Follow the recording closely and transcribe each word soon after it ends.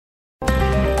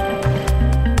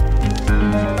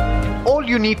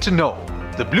need to know,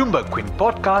 the Bloomberg Quint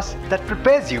podcast that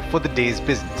prepares you for the day's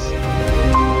business.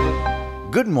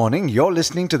 Good morning, you're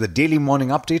listening to the daily morning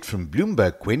update from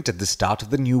Bloomberg Quint at the start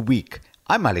of the new week.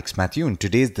 I'm Alex Matthew and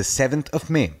today is the 7th of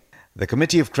May. The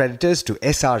Committee of Creditors to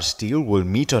Essar Steel will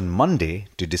meet on Monday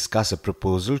to discuss a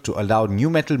proposal to allow New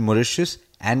Metal Mauritius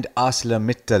and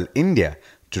ArcelorMittal India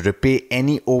to repay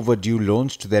any overdue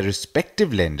loans to their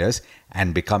respective lenders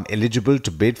and become eligible to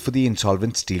bid for the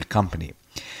insolvent steel company.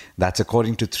 That's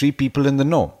according to three people in the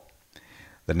know.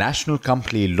 The National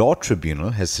Company Law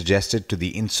Tribunal has suggested to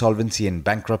the Insolvency and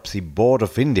Bankruptcy Board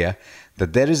of India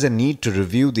that there is a need to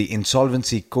review the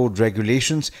Insolvency Code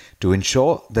regulations to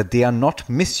ensure that they are not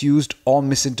misused or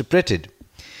misinterpreted.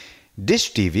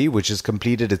 Dish TV, which has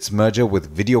completed its merger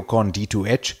with Videocon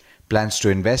D2H, plans to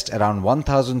invest around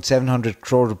 1,700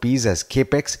 crore rupees as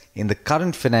capex in the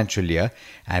current financial year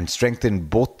and strengthen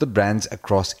both the brands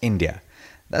across India.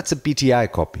 That's a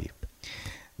PTI copy.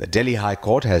 The Delhi High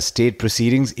Court has stayed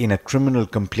proceedings in a criminal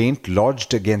complaint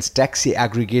lodged against taxi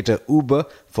aggregator Uber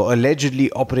for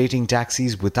allegedly operating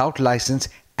taxis without license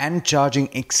and charging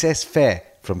excess fare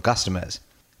from customers.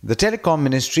 The Telecom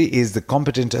Ministry is the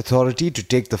competent authority to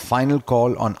take the final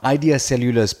call on Idea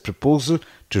Cellular's proposal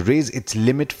to raise its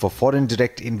limit for foreign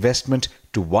direct investment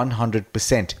to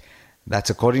 100%. That's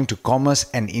according to Commerce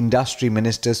and Industry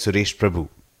Minister Suresh Prabhu.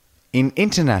 In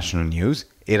international news,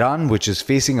 Iran, which is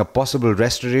facing a possible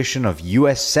restoration of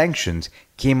US sanctions,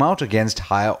 came out against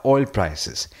higher oil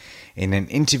prices. In an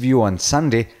interview on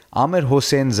Sunday, Amir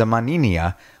Hossein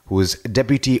Zamaniniya, who is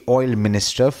Deputy Oil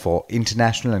Minister for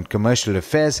International and Commercial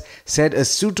Affairs, said a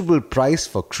suitable price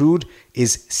for crude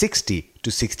is $60 to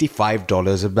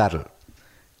 $65 a barrel.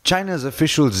 China's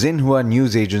official Xinhua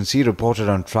news agency reported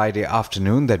on Friday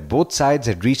afternoon that both sides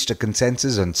had reached a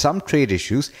consensus on some trade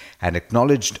issues and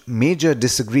acknowledged major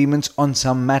disagreements on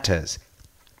some matters.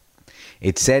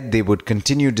 It said they would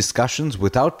continue discussions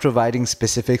without providing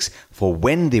specifics for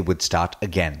when they would start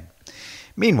again.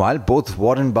 Meanwhile, both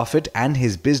Warren Buffett and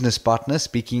his business partner,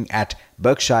 speaking at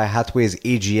Berkshire Hathaway's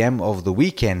AGM over the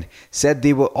weekend, said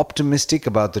they were optimistic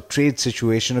about the trade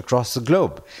situation across the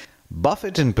globe.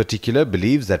 Buffett in particular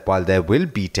believes that while there will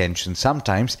be tension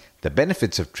sometimes, the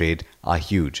benefits of trade are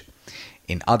huge.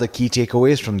 In other key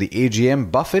takeaways from the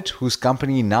AGM, Buffett, whose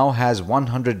company now has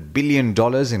 $100 billion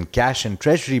in cash and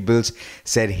treasury bills,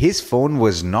 said his phone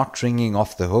was not ringing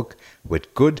off the hook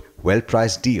with good,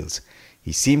 well-priced deals.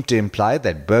 He seemed to imply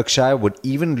that Berkshire would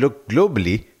even look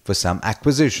globally for some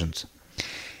acquisitions.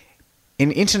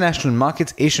 In international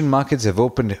markets, Asian markets have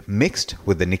opened mixed,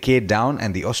 with the Nikkei down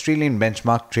and the Australian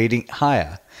benchmark trading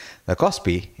higher. The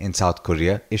Kospi in South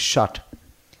Korea is shut.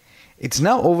 It's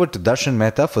now over to Darshan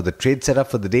Mehta for the trade setup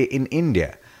for the day in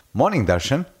India. Morning,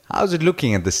 Darshan. How's it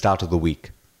looking at the start of the week?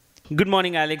 Good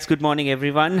morning, Alex. Good morning,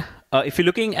 everyone. If you're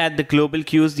looking at the global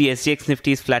cues, the SGX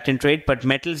Nifty is flat in trade, but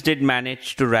metals did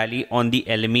manage to rally on the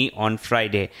LME on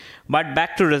Friday. But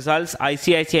back to results,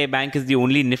 ICICI Bank is the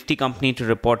only Nifty company to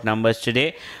report numbers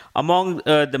today. Among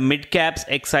the mid-caps,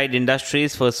 Exide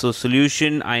Industries, Firstsource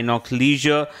Solution, Inox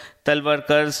Leisure,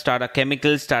 Talwalkar, Tata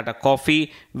Chemicals, Tata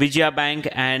Coffee, Vijaya Bank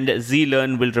and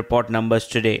Zlearn will report numbers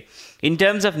today. In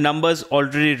terms of numbers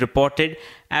already reported,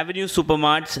 Avenue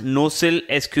Supermarts, NOSIL,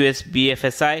 SQS,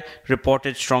 BFSI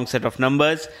reported strong set of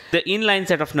numbers. The inline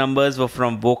set of numbers were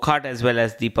from Wockhardt as well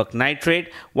as Deepak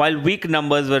Nitrite, while weak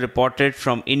numbers were reported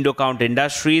from Indocount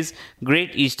Industries,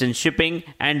 Great Eastern Shipping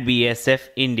and BASF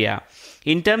India.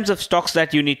 In terms of stocks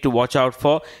that you need to watch out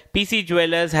for, PC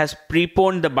Jewelers has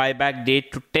preponed the buyback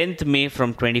date to 10th May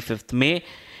from 25th May.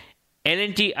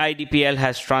 L&T IDPL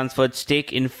has transferred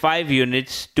stake in 5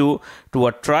 units to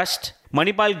a trust.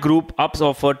 Manipal Group ups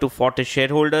offer to Fortis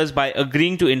shareholders by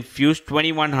agreeing to infuse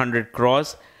 2,100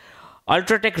 crores.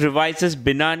 Ultratech revises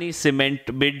Binani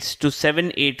Cement bids to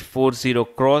 7,840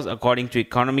 crores according to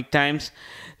Economic Times.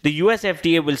 The US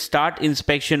FDA will start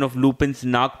inspection of Lupin's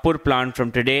Nagpur plant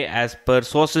from today as per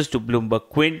sources to Bloomberg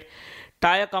Quint.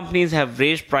 Tire companies have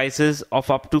raised prices of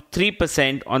up to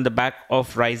 3% on the back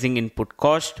of rising input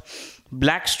cost.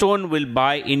 Blackstone will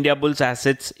buy Indiabulls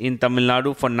assets in Tamil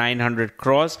Nadu for 900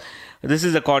 crores. This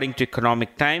is according to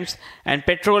Economic Times. And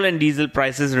petrol and diesel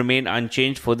prices remain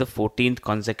unchanged for the 14th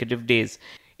consecutive days.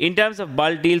 In terms of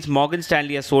bulk deals, Morgan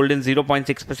Stanley has sold in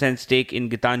 0.6% stake in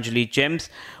Gitanjali Gems,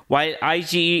 while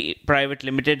IGE Private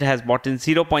Limited has bought in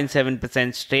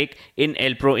 0.7% stake in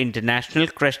Elpro International.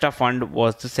 Cresta Fund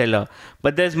was the seller.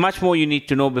 But there's much more you need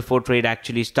to know before trade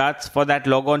actually starts. For that,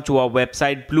 log on to our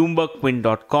website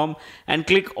bloombergquint.com and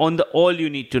click on the All You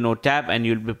Need to Know tab and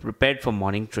you'll be prepared for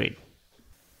morning trade.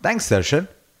 Thanks, Darshan.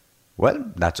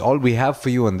 Well, that's all we have for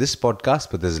you on this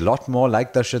podcast, but there's a lot more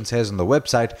like Darshan says on the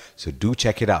website, so do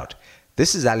check it out.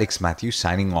 This is Alex Matthews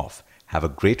signing off. Have a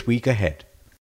great week ahead.